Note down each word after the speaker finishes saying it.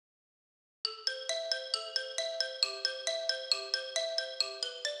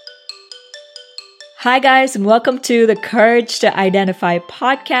Hi, guys, and welcome to the Courage to Identify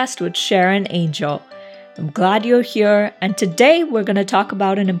podcast with Sharon Angel. I'm glad you're here, and today we're going to talk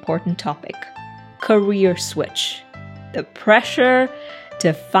about an important topic: career switch, the pressure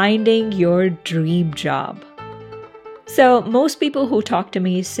to finding your dream job. So, most people who talk to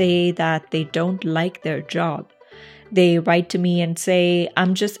me say that they don't like their job. They write to me and say,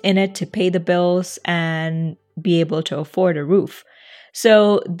 I'm just in it to pay the bills and be able to afford a roof.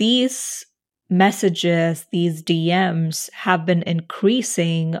 So, these messages, these DMs have been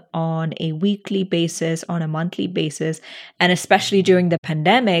increasing on a weekly basis, on a monthly basis. And especially during the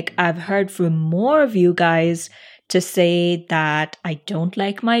pandemic, I've heard from more of you guys to say that I don't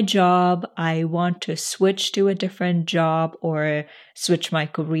like my job. I want to switch to a different job or switch my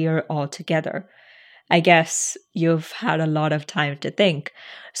career altogether. I guess you've had a lot of time to think.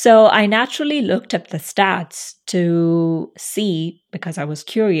 So I naturally looked up the stats to see, because I was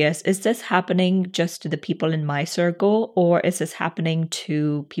curious, is this happening just to the people in my circle, or is this happening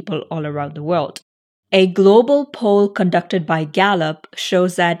to people all around the world? A global poll conducted by Gallup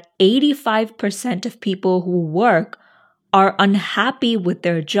shows that 85% of people who work are unhappy with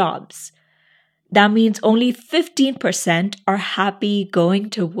their jobs. That means only 15% are happy going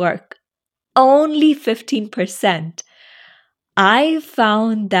to work. Only 15%. I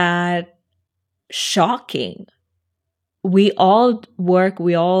found that shocking. We all work,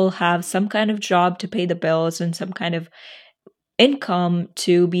 we all have some kind of job to pay the bills and some kind of income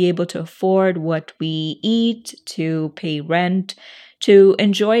to be able to afford what we eat, to pay rent, to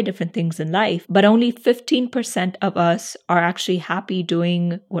enjoy different things in life. But only 15% of us are actually happy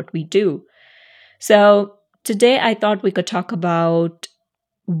doing what we do. So today I thought we could talk about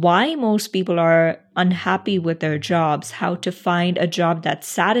why most people are unhappy with their jobs, how to find a job that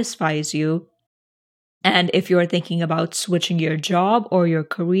satisfies you. And if you're thinking about switching your job or your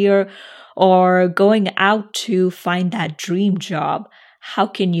career or going out to find that dream job, how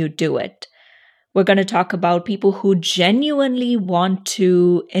can you do it? We're going to talk about people who genuinely want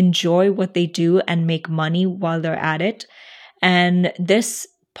to enjoy what they do and make money while they're at it. And this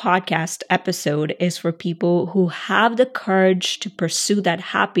podcast episode is for people who have the courage to pursue that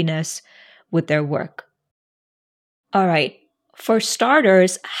happiness with their work. All right. For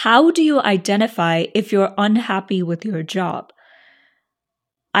starters, how do you identify if you're unhappy with your job?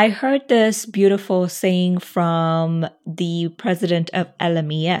 I heard this beautiful saying from the president of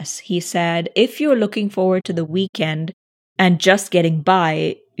LMES. He said, if you're looking forward to the weekend and just getting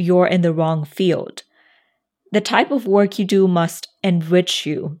by, you're in the wrong field. The type of work you do must enrich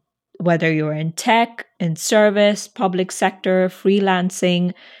you, whether you're in tech, in service, public sector,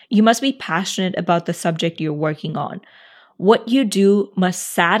 freelancing. You must be passionate about the subject you're working on. What you do must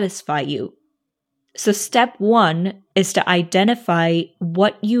satisfy you. So step one is to identify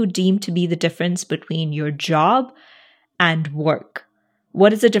what you deem to be the difference between your job and work.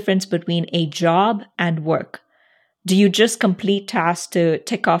 What is the difference between a job and work? Do you just complete tasks to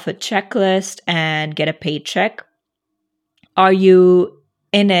tick off a checklist and get a paycheck? Are you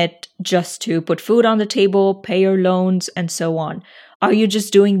in it just to put food on the table, pay your loans, and so on? Are you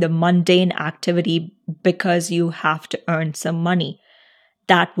just doing the mundane activity because you have to earn some money?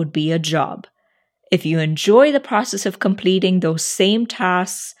 That would be a job. If you enjoy the process of completing those same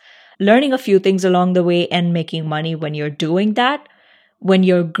tasks, learning a few things along the way, and making money when you're doing that, when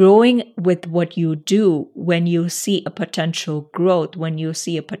you're growing with what you do, when you see a potential growth, when you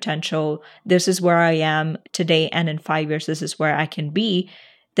see a potential, this is where I am today, and in 5 years, this is where I can be,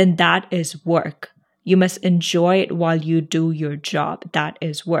 then that is work. You must enjoy it while you do your job. That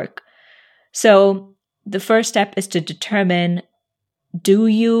is work. So the first step is to determine, do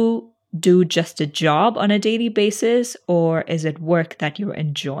you do just a job on a daily basis, or is it work that you're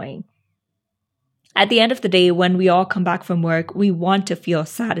enjoying? At the end of the day, when we all come back from work, we want to feel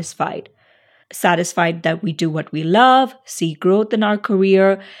satisfied. Satisfied that we do what we love, see growth in our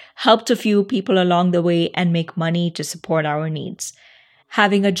career, help a few people along the way, and make money to support our needs.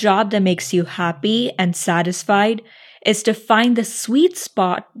 Having a job that makes you happy and satisfied is to find the sweet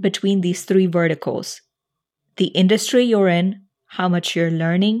spot between these three verticals: the industry you're in, how much you're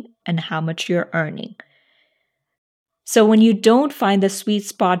learning, and how much you're earning. So when you don't find the sweet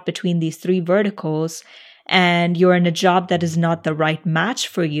spot between these three verticals and you're in a job that is not the right match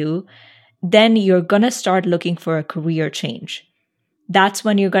for you, then you're going to start looking for a career change. That's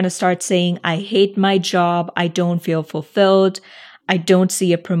when you're going to start saying, I hate my job, I don't feel fulfilled, I don't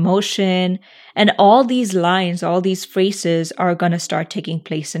see a promotion. And all these lines, all these phrases are going to start taking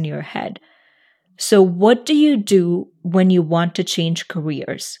place in your head. So what do you do when you want to change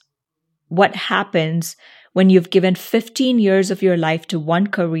careers? What happens when you've given 15 years of your life to one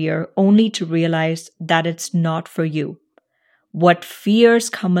career only to realize that it's not for you? What fears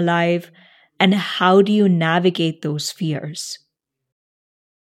come alive, and how do you navigate those fears?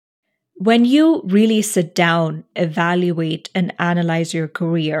 When you really sit down, evaluate, and analyze your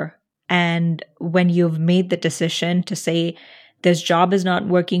career, and when you've made the decision to say, this job is not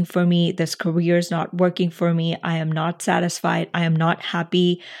working for me, this career is not working for me, I am not satisfied, I am not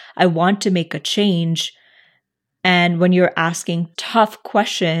happy, I want to make a change. And when you're asking tough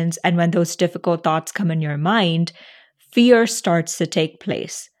questions and when those difficult thoughts come in your mind, fear starts to take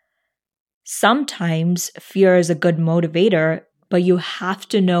place. Sometimes fear is a good motivator, but you have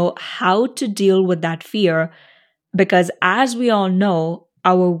to know how to deal with that fear because, as we all know,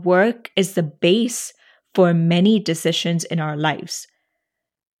 our work is the base for many decisions in our lives.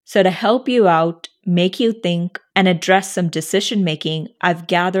 So, to help you out, make you think, and address some decision making, I've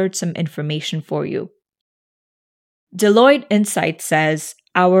gathered some information for you. Deloitte Insight says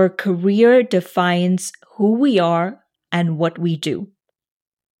our career defines who we are and what we do.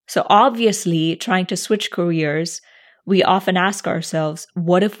 So obviously, trying to switch careers, we often ask ourselves,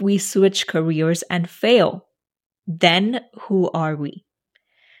 what if we switch careers and fail? Then who are we?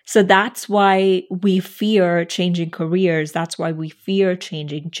 So that's why we fear changing careers. That's why we fear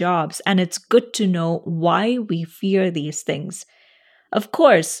changing jobs. And it's good to know why we fear these things. Of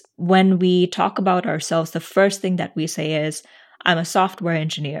course, when we talk about ourselves, the first thing that we say is, I'm a software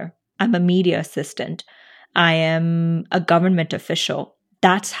engineer. I'm a media assistant. I am a government official.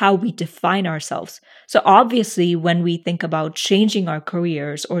 That's how we define ourselves. So obviously, when we think about changing our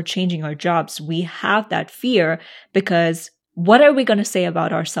careers or changing our jobs, we have that fear because what are we going to say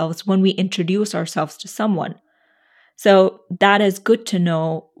about ourselves when we introduce ourselves to someone? So that is good to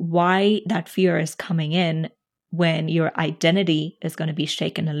know why that fear is coming in when your identity is going to be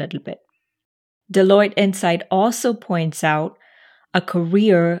shaken a little bit. Deloitte Insight also points out a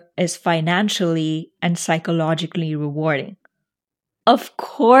career is financially and psychologically rewarding. Of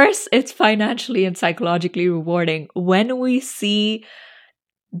course, it's financially and psychologically rewarding when we see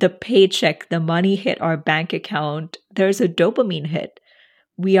the paycheck, the money hit our bank account. There's a dopamine hit.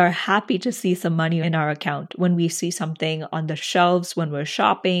 We are happy to see some money in our account when we see something on the shelves, when we're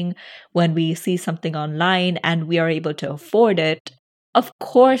shopping, when we see something online and we are able to afford it. Of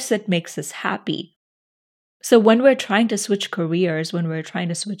course, it makes us happy. So when we're trying to switch careers, when we're trying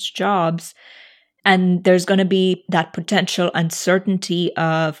to switch jobs, and there's going to be that potential uncertainty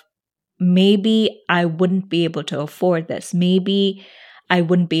of maybe I wouldn't be able to afford this. Maybe I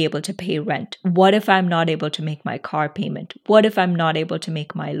wouldn't be able to pay rent. What if I'm not able to make my car payment? What if I'm not able to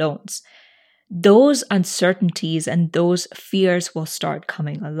make my loans? Those uncertainties and those fears will start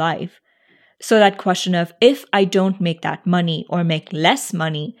coming alive. So that question of if I don't make that money or make less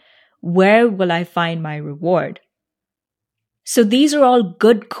money, where will I find my reward? So these are all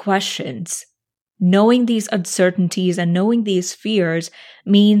good questions. Knowing these uncertainties and knowing these fears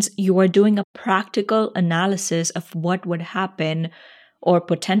means you are doing a practical analysis of what would happen or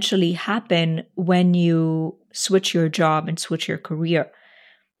potentially happen when you switch your job and switch your career.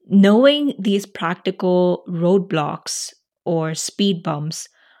 Knowing these practical roadblocks or speed bumps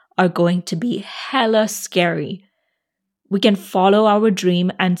are going to be hella scary. We can follow our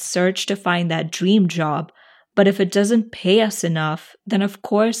dream and search to find that dream job, but if it doesn't pay us enough, then of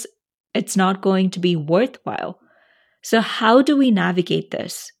course it's not going to be worthwhile. So how do we navigate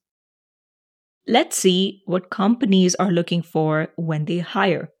this? Let's see what companies are looking for when they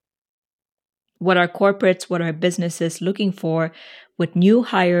hire. What are corporates, what are businesses looking for with new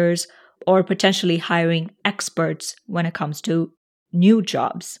hires or potentially hiring experts when it comes to new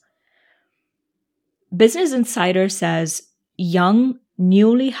jobs? Business Insider says young,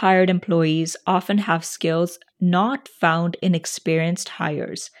 newly hired employees often have skills not found in experienced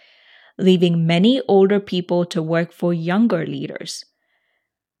hires, leaving many older people to work for younger leaders.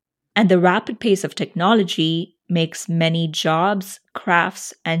 And the rapid pace of technology makes many jobs,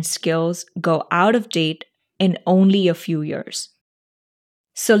 crafts, and skills go out of date in only a few years.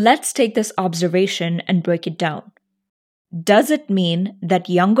 So let's take this observation and break it down. Does it mean that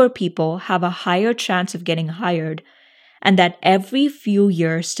younger people have a higher chance of getting hired and that every few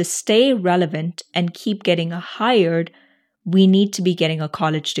years to stay relevant and keep getting hired, we need to be getting a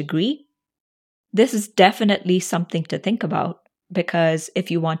college degree? This is definitely something to think about. Because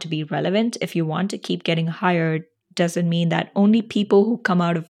if you want to be relevant, if you want to keep getting hired, doesn't mean that only people who come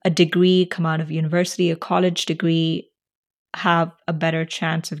out of a degree, come out of university, a college degree, have a better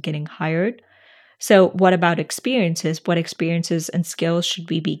chance of getting hired. So what about experiences? What experiences and skills should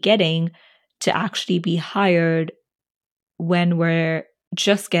we be getting to actually be hired when we're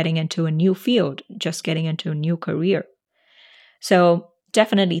just getting into a new field, just getting into a new career. So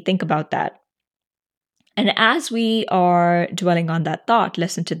definitely think about that. And as we are dwelling on that thought,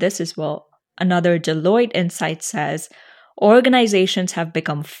 listen to this as well. Another Deloitte insight says organizations have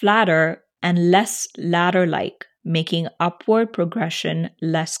become flatter and less ladder like, making upward progression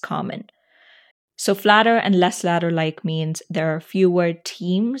less common. So, flatter and less ladder like means there are fewer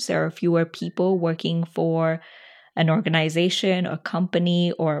teams, there are fewer people working for an organization, a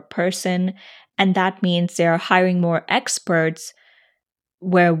company, or a person. And that means they are hiring more experts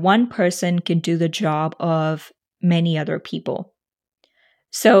where one person can do the job of many other people.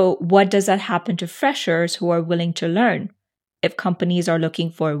 So, what does that happen to freshers who are willing to learn? If companies are looking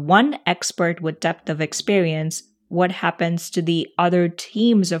for one expert with depth of experience, what happens to the other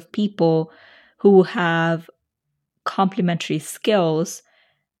teams of people who have complementary skills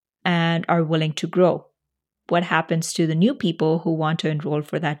and are willing to grow? What happens to the new people who want to enroll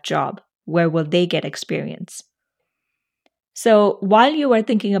for that job? Where will they get experience? So while you are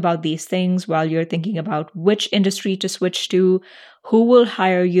thinking about these things, while you're thinking about which industry to switch to, who will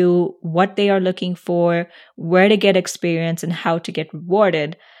hire you, what they are looking for, where to get experience, and how to get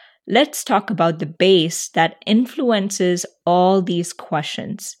rewarded, let's talk about the base that influences all these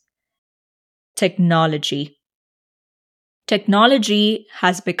questions. Technology. Technology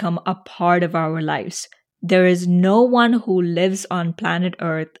has become a part of our lives. There is no one who lives on planet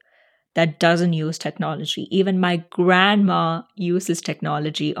Earth that doesn't use technology. Even my grandma uses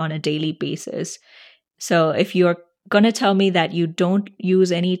technology on a daily basis. So if you're going to tell me that you don't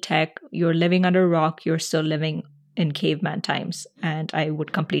use any tech, you're living under a rock, you're still living in caveman times. And I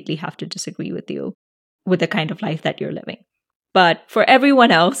would completely have to disagree with you with the kind of life that you're living. But for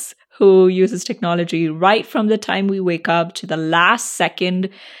everyone else who uses technology right from the time we wake up to the last second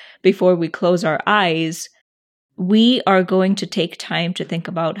before we close our eyes, we are going to take time to think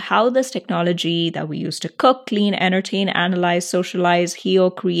about how this technology that we use to cook, clean, entertain, analyze, socialize,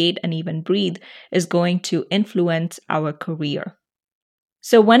 heal, create, and even breathe is going to influence our career.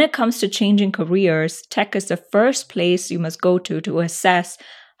 So when it comes to changing careers, tech is the first place you must go to assess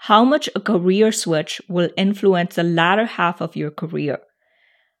how much a career switch will influence the latter half of your career.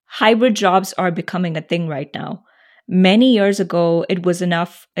 Hybrid jobs are becoming a thing right now. Many years ago, it was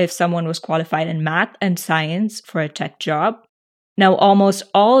enough if someone was qualified in math and science for a tech job. Now, almost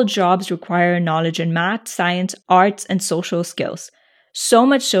all jobs require knowledge in math, science, arts, and social skills. So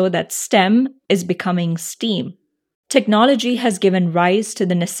much so that STEM is becoming STEAM. Technology has given rise to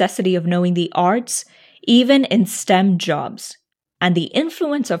the necessity of knowing the arts, even in STEM jobs. And the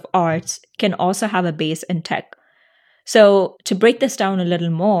influence of arts can also have a base in tech. So to break this down a little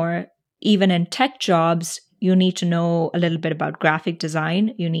more, even in tech jobs, you need to know a little bit about graphic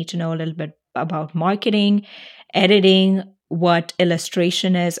design. You need to know a little bit about marketing, editing, what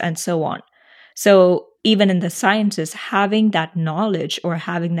illustration is, and so on. So even in the sciences, having that knowledge or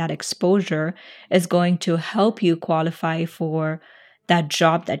having that exposure is going to help you qualify for that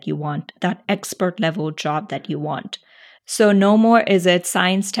job that you want, that expert level job that you want. So no more is it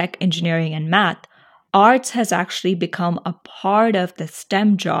science, tech, engineering, and math. Arts has actually become a part of the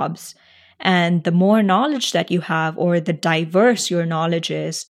STEM jobs. And the more knowledge that you have or the diverse your knowledge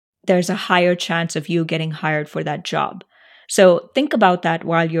is, there's a higher chance of you getting hired for that job. So think about that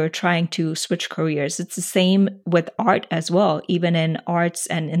while you're trying to switch careers. It's the same with art as well. Even in arts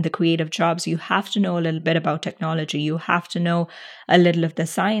and in the creative jobs, you have to know a little bit about technology. You have to know a little of the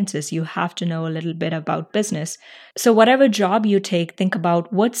sciences. You have to know a little bit about business. So whatever job you take, think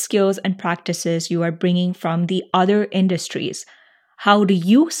about what skills and practices you are bringing from the other industries. How do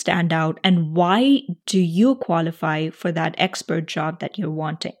you stand out and why do you qualify for that expert job that you're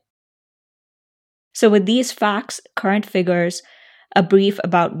wanting? So with these facts, current figures, a brief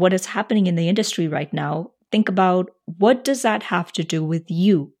about what is happening in the industry right now, think about what does that have to do with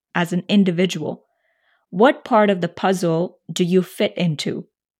you as an individual? What part of the puzzle do you fit into?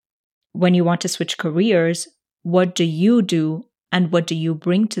 When you want to switch careers, what do you do and what do you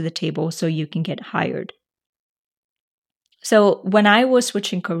bring to the table so you can get hired? So when I was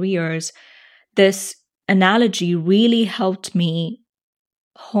switching careers, this analogy really helped me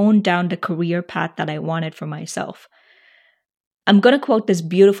hone down the career path that I wanted for myself. I'm going to quote this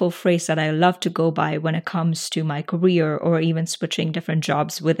beautiful phrase that I love to go by when it comes to my career or even switching different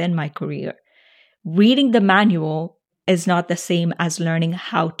jobs within my career. Reading the manual is not the same as learning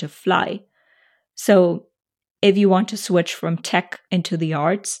how to fly. So if you want to switch from tech into the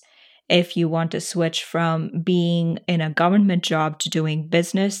arts, if you want to switch from being in a government job to doing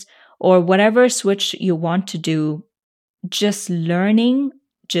business, or whatever switch you want to do, just learning,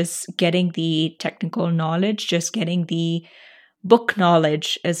 just getting the technical knowledge, just getting the book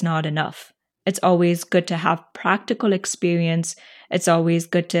knowledge is not enough. It's always good to have practical experience. It's always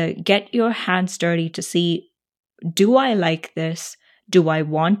good to get your hands dirty to see, do I like this? Do I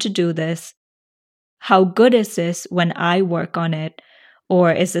want to do this? How good is this when I work on it?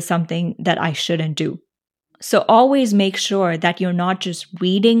 Or is this something that I shouldn't do? So always make sure that you're not just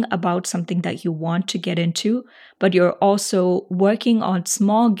reading about something that you want to get into, but you're also working on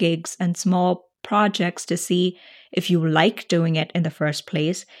small gigs and small projects to see if you like doing it in the first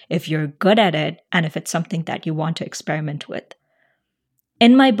place, if you're good at it, and if it's something that you want to experiment with.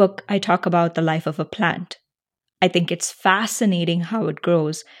 In my book, I talk about the life of a plant. I think it's fascinating how it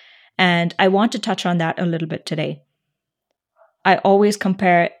grows, and I want to touch on that a little bit today. I always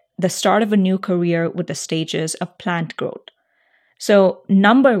compare the start of a new career with the stages of plant growth. So,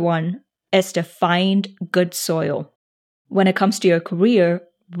 number one is to find good soil. When it comes to your career,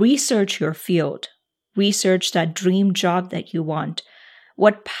 research your field. Research that dream job that you want.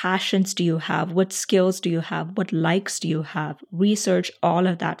 What passions do you have? What skills do you have? What likes do you have? Research all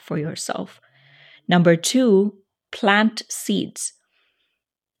of that for yourself. Number two, plant seeds.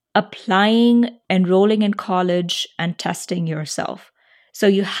 Applying, enrolling in college, and testing yourself. So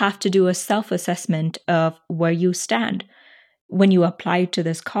you have to do a self-assessment of where you stand. When you apply to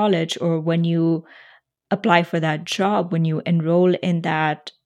this college, or when you apply for that job, when you enroll in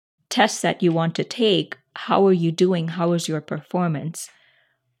that test that you want to take, how are you doing? How is your performance?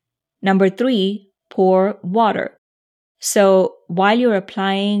 Number three, pour water. So while you're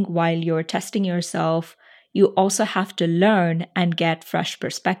applying, while you're testing yourself, you also have to learn and get fresh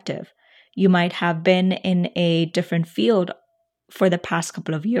perspective. You might have been in a different field for the past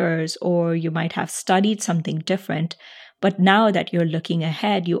couple of years, or you might have studied something different. But now that you're looking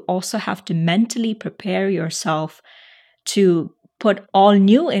ahead, you also have to mentally prepare yourself to put all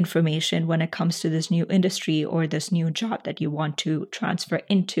new information when it comes to this new industry or this new job that you want to transfer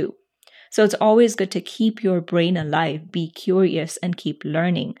into. So it's always good to keep your brain alive, be curious, and keep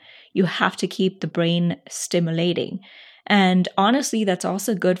learning. You have to keep the brain stimulating. And honestly, that's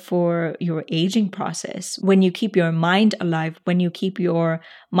also good for your aging process. When you keep your mind alive, when you keep your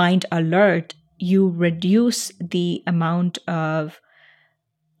mind alert, you reduce the amount of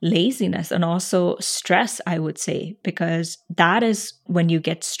laziness and also stress, I would say, because that is when you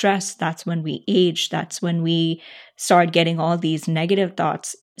get stressed, that's when we age, that's when we start getting all these negative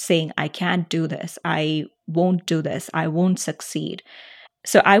thoughts saying, I can't do this, I won't do this, I won't succeed.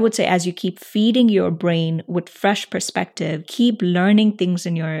 So I would say, as you keep feeding your brain with fresh perspective, keep learning things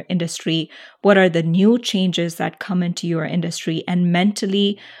in your industry, what are the new changes that come into your industry, and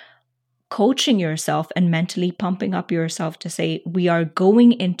mentally coaching yourself and mentally pumping up yourself to say, we are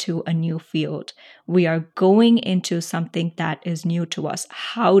going into a new field. We are going into something that is new to us.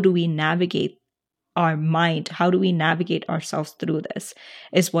 How do we navigate our mind? How do we navigate ourselves through this?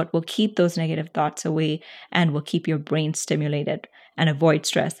 Is what will keep those negative thoughts away and will keep your brain stimulated and avoid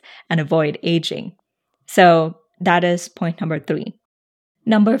stress and avoid aging. So that is point number 3.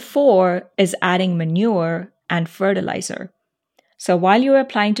 Number 4 is adding manure and fertilizer. So while you are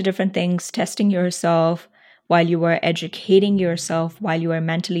applying to different things, testing yourself, while you are educating yourself, while you are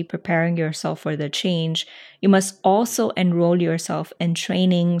mentally preparing yourself for the change, you must also enroll yourself in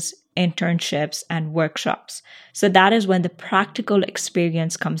trainings, internships, and workshops. So that is when the practical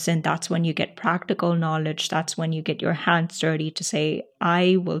experience comes in. That's when you get practical knowledge. That's when you get your hands dirty to say,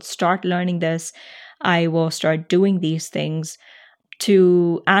 I will start learning this. I will start doing these things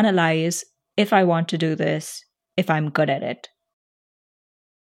to analyze if I want to do this, if I'm good at it.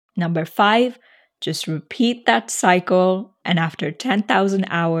 Number 5, just repeat that cycle, and after 10,000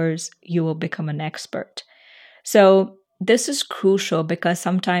 hours, you will become an expert. So this is crucial because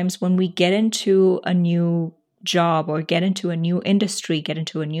sometimes when we get into a new job or get into a new industry, get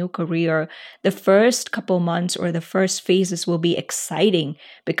into a new career, the first couple months or the first phases will be exciting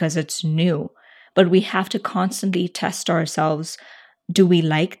because it's new. But we have to constantly test ourselves. Do we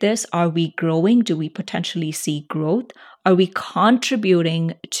like this? Are we growing? Do we potentially see growth? Are we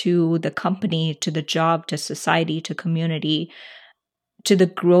contributing to the company, to the job, to society, to community, to the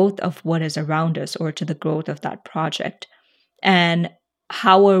growth of what is around us or to the growth of that project? And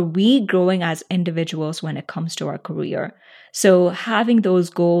how are we growing as individuals when it comes to our career? So having those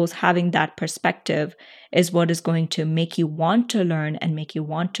goals, having that perspective is what is going to make you want to learn and make you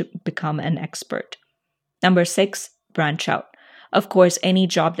want to become an expert. Number 6, branch out. Of course, any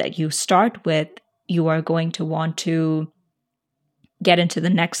job that you start with, you are going to want to get into the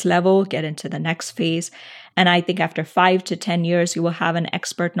next level, get into the next phase. And I think after 5 to 10 years, you will have an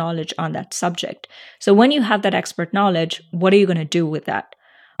expert knowledge on that subject. So when you have that expert knowledge, what are you going to do with that?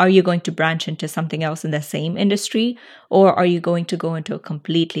 Are you going to branch into something else in the same industry, or are you going to go into a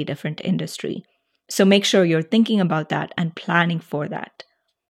completely different industry? So make sure you're thinking about that and planning for that.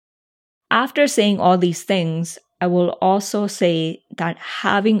 After saying all these things, I will also say that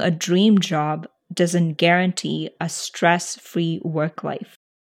having a dream job doesn't guarantee a stress-free work life.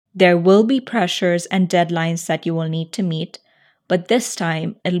 There will be pressures and deadlines that you will need to meet, but this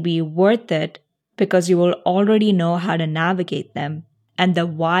time it'll be worth it because you will already know how to navigate them and the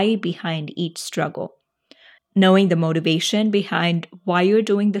why behind each struggle. Knowing the motivation behind why you're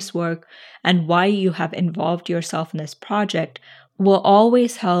doing this work and why you have involved yourself in this project will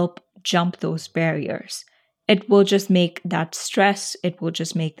always help jump those barriers. It will just make that stress, it will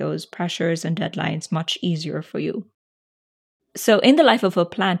just make those pressures and deadlines much easier for you. So in the life of a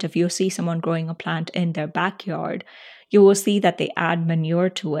plant, if you see someone growing a plant in their backyard, you will see that they add manure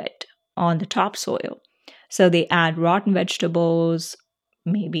to it on the topsoil. So they add rotten vegetables,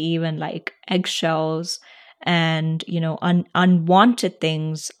 maybe even like eggshells and, unwanted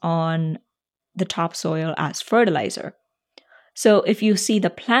things on the topsoil as fertilizer. So if you see the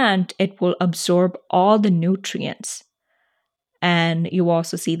plant, it will absorb all the nutrients. And you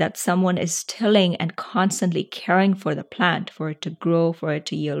also see that someone is tilling and constantly caring for the plant, for it to grow, for it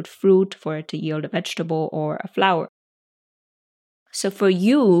to yield fruit, for it to yield a vegetable or a flower. So for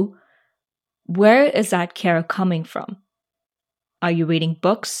you, where is that care coming from? Are you reading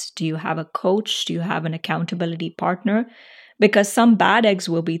books? Do you have a coach? Do you have an accountability partner? Because some bad eggs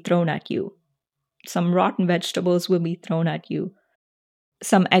will be thrown at you. Some rotten vegetables will be thrown at you.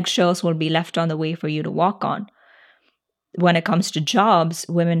 Some eggshells will be left on the way for you to walk on. When it comes to jobs,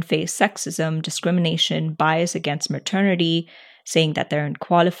 women face sexism, discrimination, bias against maternity, saying that they're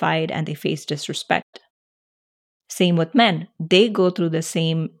unqualified and they face disrespect. Same with men. They go through the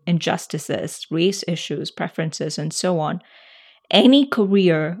same injustices, race issues, preferences, and so on. Any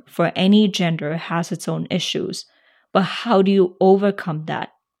career for any gender has its own issues, but how do you overcome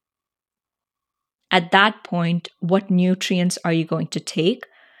that? At that point, what nutrients are you going to take,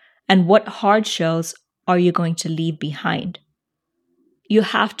 and what hard shells are you going to leave behind? You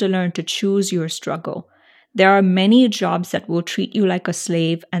have to learn to choose your struggle. There are many jobs that will treat you like a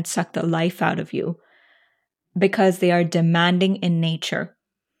slave and suck the life out of you because they are demanding in nature.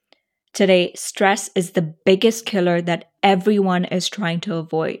 Today, stress is the biggest killer that everyone is trying to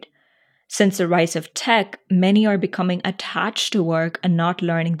avoid. Since the rise of tech, many are becoming attached to work and not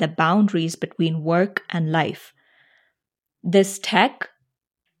learning the boundaries between work and life. This tech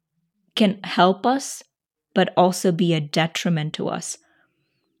can help us, but also be a detriment to us.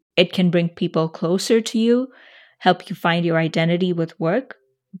 It can bring people closer to you, help you find your identity with work,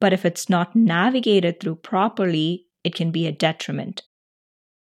 but if it's not navigated through properly, it can be a detriment.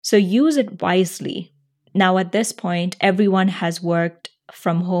 So use it wisely. Now, at this point, everyone has worked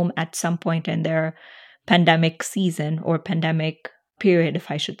from home at some point in their pandemic season or pandemic period, if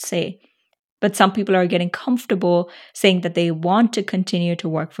I should say. But some people are getting comfortable saying that they want to continue to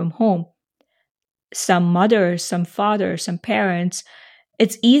work from home. Some mothers, some fathers, some parents,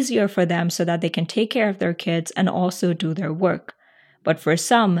 it's easier for them so that they can take care of their kids and also do their work. But for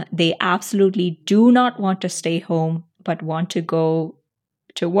some, they absolutely do not want to stay home, but want to go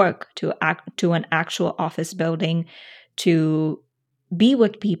to work, to an actual office building, to be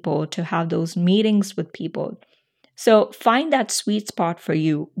with people, to have those meetings with people. So find that sweet spot for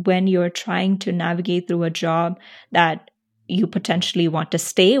you when you're trying to navigate through a job that you potentially want to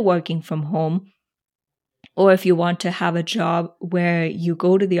stay working from home, or if you want to have a job where you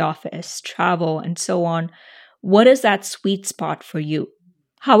go to the office, travel, and so on. What is that sweet spot for you?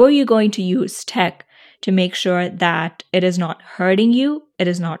 How are you going to use tech to make sure that it is not hurting you, it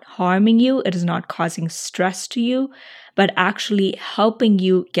is not harming you, it is not causing stress to you, but actually helping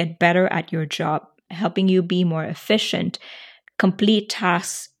you get better at your job, helping you be more efficient, complete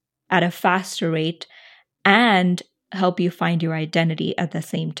tasks at a faster rate, and help you find your identity at the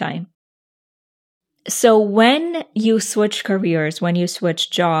same time? So when you switch careers, when you switch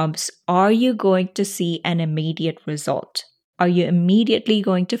jobs, are you going to see an immediate result? Are you immediately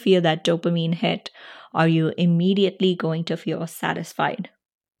going to feel that dopamine hit? Are you immediately going to feel satisfied?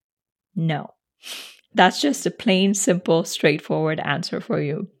 No. That's just a plain, simple, straightforward answer for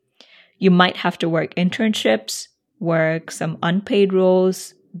you. You might have to work internships, work some unpaid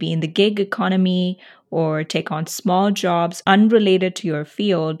roles, be in the gig economy, or take on small jobs unrelated to your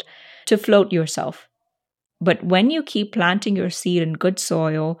field to float yourself. But when you keep planting your seed in good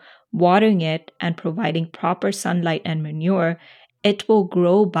soil, watering it, and providing proper sunlight and manure, it will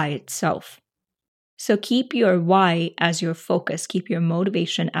grow by itself. So keep your why as your focus, keep your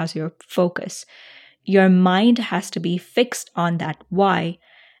motivation as your focus. Your mind has to be fixed on that why,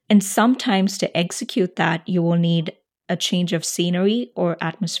 And sometimes to execute that, you will need a change of scenery or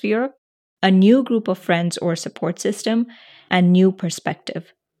atmosphere, a new group of friends or support system, and new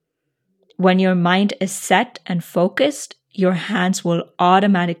perspective. When your mind is set and focused, your hands will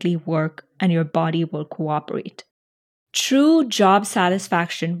automatically work and your body will cooperate. True job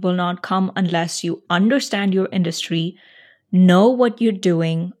satisfaction will not come unless you understand your industry, know what you're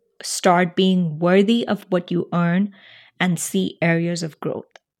doing, start being worthy of what you earn, and see areas of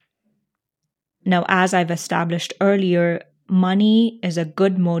growth. Now, as I've established earlier, money is a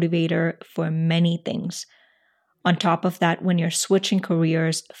good motivator for many things. On top of that, when you're switching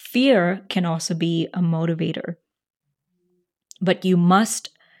careers, fear can also be a motivator. But you must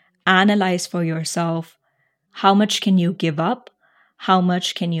analyze for yourself, how much can you give up? How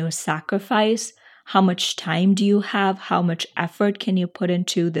much can you sacrifice? How much time do you have? How much effort can you put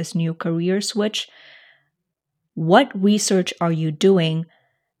into this new career switch? What research are you doing?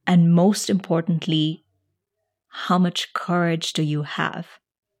 And most importantly, how much courage do you have?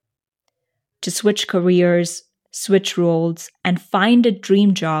 To switch careers, switch roles, and find a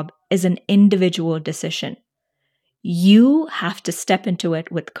dream job is an individual decision. You have to step into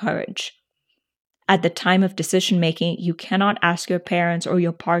it with courage. At the time of decision making, you cannot ask your parents or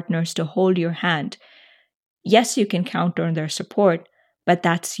your partners to hold your hand. Yes, you can count on their support, but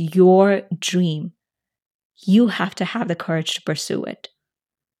that's your dream. You have to have the courage to pursue it.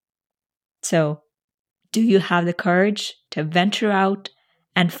 So, do you have the courage to venture out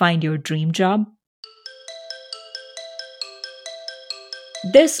and find your dream job?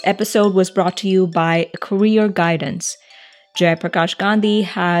 This episode was brought to you by Career Guidance. Jai Prakash Gandhi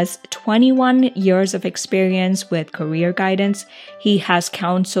has 21 years of experience with career guidance. He has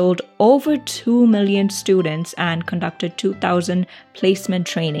counseled over 2 million students and conducted 2,000 placement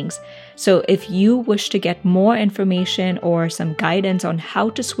trainings. So if you wish to get more information or some guidance on how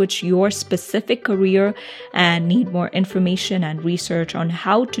to switch your specific career and need more information and research on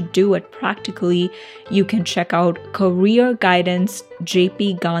how to do it practically, you can check out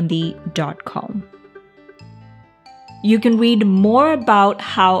careerguidancejpgandhi.com. You can read more about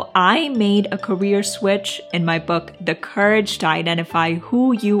how I made a career switch in my book, The Courage to Identify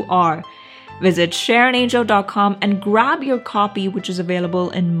Who You Are. Visit SharonAngel.com and grab your copy, which is available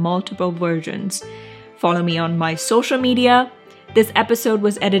in multiple versions. Follow me on my social media. This episode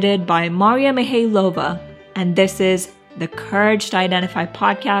was edited by Maria Mihailova, and this is the Courage to Identify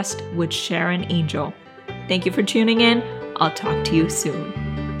podcast with Sharon Angel. Thank you for tuning in. I'll talk to you soon.